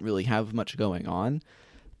like didn't really have much going on.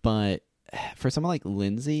 But for someone like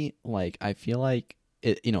Lindsay, like I feel like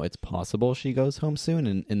it's possible she goes home soon,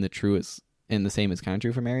 and the same is kind of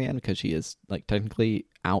true for Marianne because she is like technically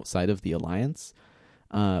outside of the alliance.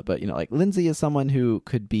 But like Lindsay is someone who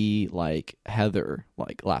could be like Heather,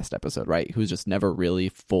 like last episode, right? Who's just never really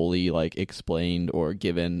fully like explained or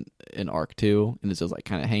given an arc to, and is just like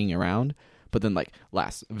kind of hanging around, but then like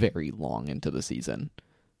lasts very long into the season.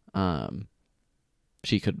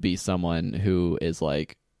 She could be someone who is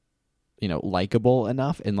like, likable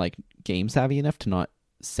enough and like game savvy enough to not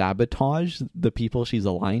sabotage the people she's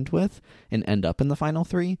aligned with and end up in the final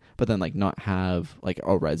three, but then like not have like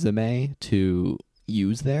a resume to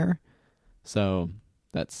use there. So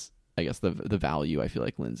that's, I guess, the value I feel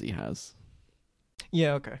like Lindsay has.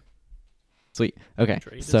 Yeah, okay. Sweet. Okay.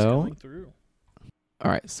 Trade is So going through.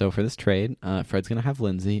 all right, so for this trade, Fred's gonna have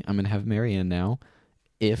Lindsay. I'm gonna have Marianne now.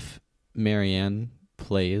 If Marianne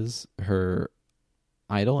plays her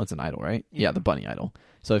idol, it's an idol, right? Yeah, the bunny idol.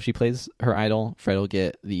 So if she plays her idol, Fred will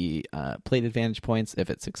get the plate advantage points. If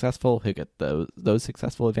it's successful, he'll get those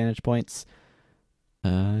successful advantage points.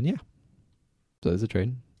 Yeah. So there's a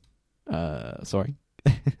trade. Sorry.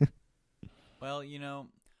 Well,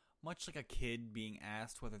 much like a kid being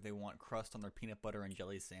asked whether they want crust on their peanut butter and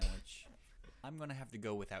jelly sandwich, I'm going to have to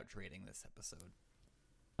go without trading this episode.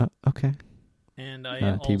 Okay. And I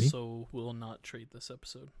TV? also will not trade this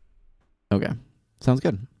episode. Okay. Sounds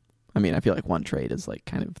good. I mean, I feel like one trade is like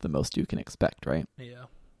kind of the most you can expect, right? Yeah.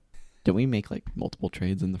 Did we make like multiple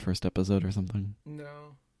trades in the first episode or something?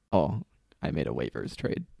 No. Oh, I made a waivers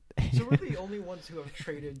trade. So we're the only ones who have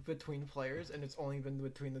traded between players, and it's only been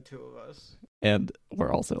between the two of us. And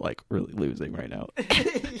we're also like really losing right now.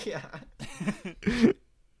 Yeah.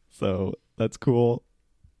 So that's cool.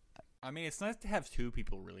 I mean, it's nice to have two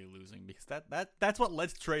people really losing because that's what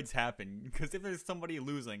lets trades happen. Because if there's somebody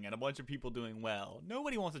losing and a bunch of people doing well,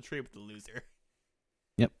 nobody wants to trade with the loser.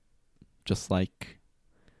 Yep. Just like,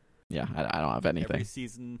 yeah, I don't have anything.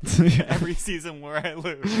 Every season where I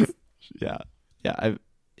lose. Yeah,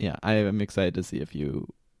 I am excited to see if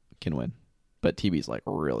you can win. But TB's like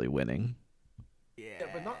really winning. Yeah,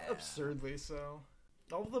 but not absurdly so.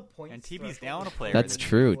 All the points. And TB's down a player. That's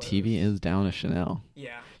true. TV is down to Chanel.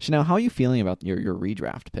 Yeah. Chanel, how are you feeling about your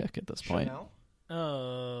redraft pick at this point?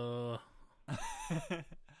 Chanel?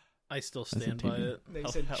 I still stand by it. They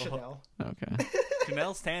said Chanel. Okay.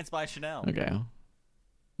 Chanel stands by Chanel. Okay.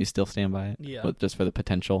 You still stand by it? Yeah. But just for the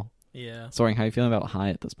potential? Yeah. Soaring, how are you feeling about High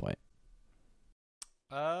at this point?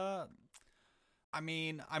 I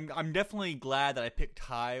mean, I'm definitely glad that I picked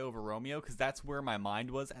High over Romeo because that's where my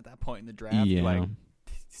mind was at that point in the draft. Yeah. Do I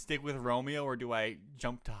stick with Romeo or do I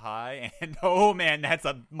jump to High? And oh man, that's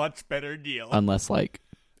a much better deal. Unless High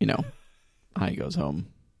goes home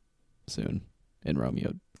soon and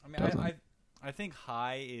Romeo doesn't. I think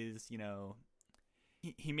High is,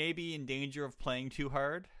 he may be in danger of playing too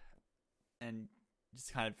hard and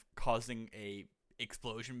just kind of causing a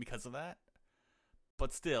explosion because of that.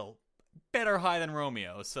 But still, better High than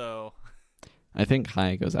Romeo, so I think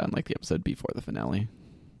High goes out in like the episode before the finale.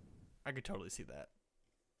 I could totally see that.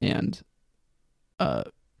 And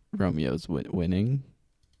Romeo's winning.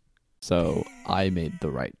 So I made the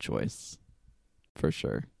right choice. For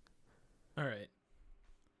sure. All right.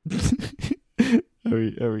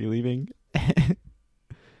 Are we leaving?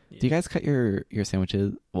 Do you guys cut your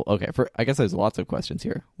sandwiches? Well, okay. I guess there's lots of questions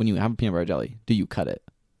here. When you have a peanut butter jelly, do you cut it?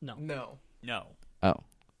 No. No. Oh,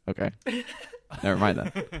 okay. Never mind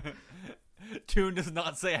then. Toon does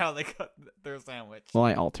not say how they cut their sandwich. Well,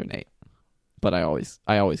 I alternate, but I always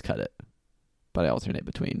cut it. But I alternate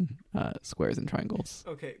between squares and triangles.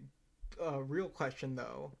 Okay, real question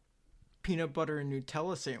though. Peanut butter and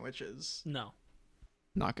Nutella sandwiches. No.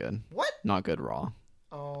 Not good. What? Not good raw.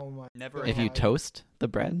 Oh my. Never. If you God. toast the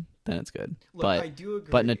bread, then it's good. Look, but I do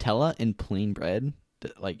agree. but Nutella in plain bread,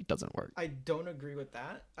 doesn't work. I don't agree with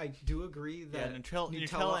that. I do agree that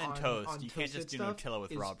Nutella and toast. on You can't just toasted do stuff Nutella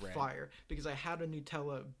with is raw bread. fire, because I had a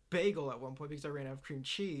Nutella bagel at one point because I ran out of cream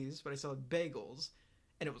cheese, but I still had bagels,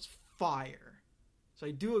 and it was fire. So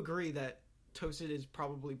I do agree that toasted is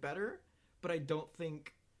probably better, but I don't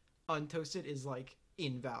think untoasted is like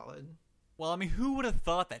invalid. Well, I mean, who would have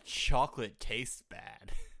thought that chocolate tastes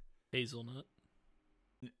bad? Hazelnut.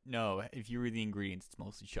 No, if you read the ingredients, it's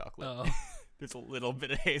mostly chocolate. Oh. There's a little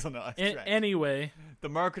bit of hazelnut. Anyway. The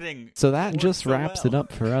marketing. So that works just so wraps well. it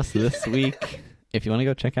up for us this week. If you want to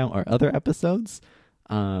go check out our other episodes,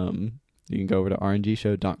 you can go over to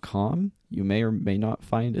rngshow.com. You may or may not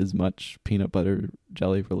find as much peanut butter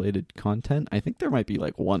jelly related content. I think there might be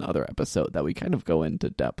like one other episode that we kind of go into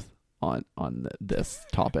depth on this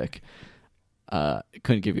topic.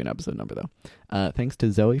 Couldn't give you an episode number though. Thanks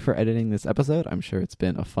to Zoe for editing this episode. I'm sure it's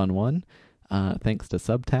been a fun one. Thanks to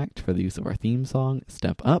Subtact for the use of our theme song,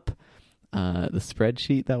 Step Up. The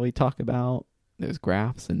spreadsheet that we talk about, there's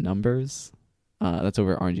graphs and numbers. That's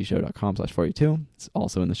over at rngshow.com/42. It's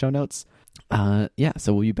also in the show notes.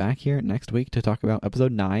 So we'll be back here next week to talk about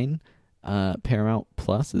episode 9. Paramount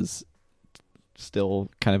Plus is still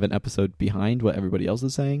kind of an episode behind what everybody else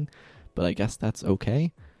is saying, but I guess that's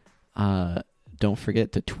okay. Don't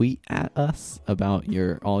forget to tweet at us about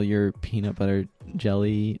all your peanut butter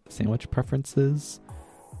jelly sandwich preferences.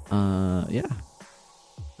 Thanks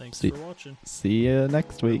See- for watching. See you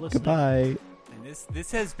next week. listening. Goodbye. And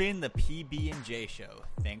this has been the PB&J Show.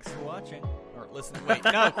 Thanks for watching. Or listen. Wait,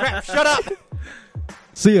 no, crap, shut up!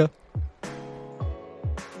 See ya.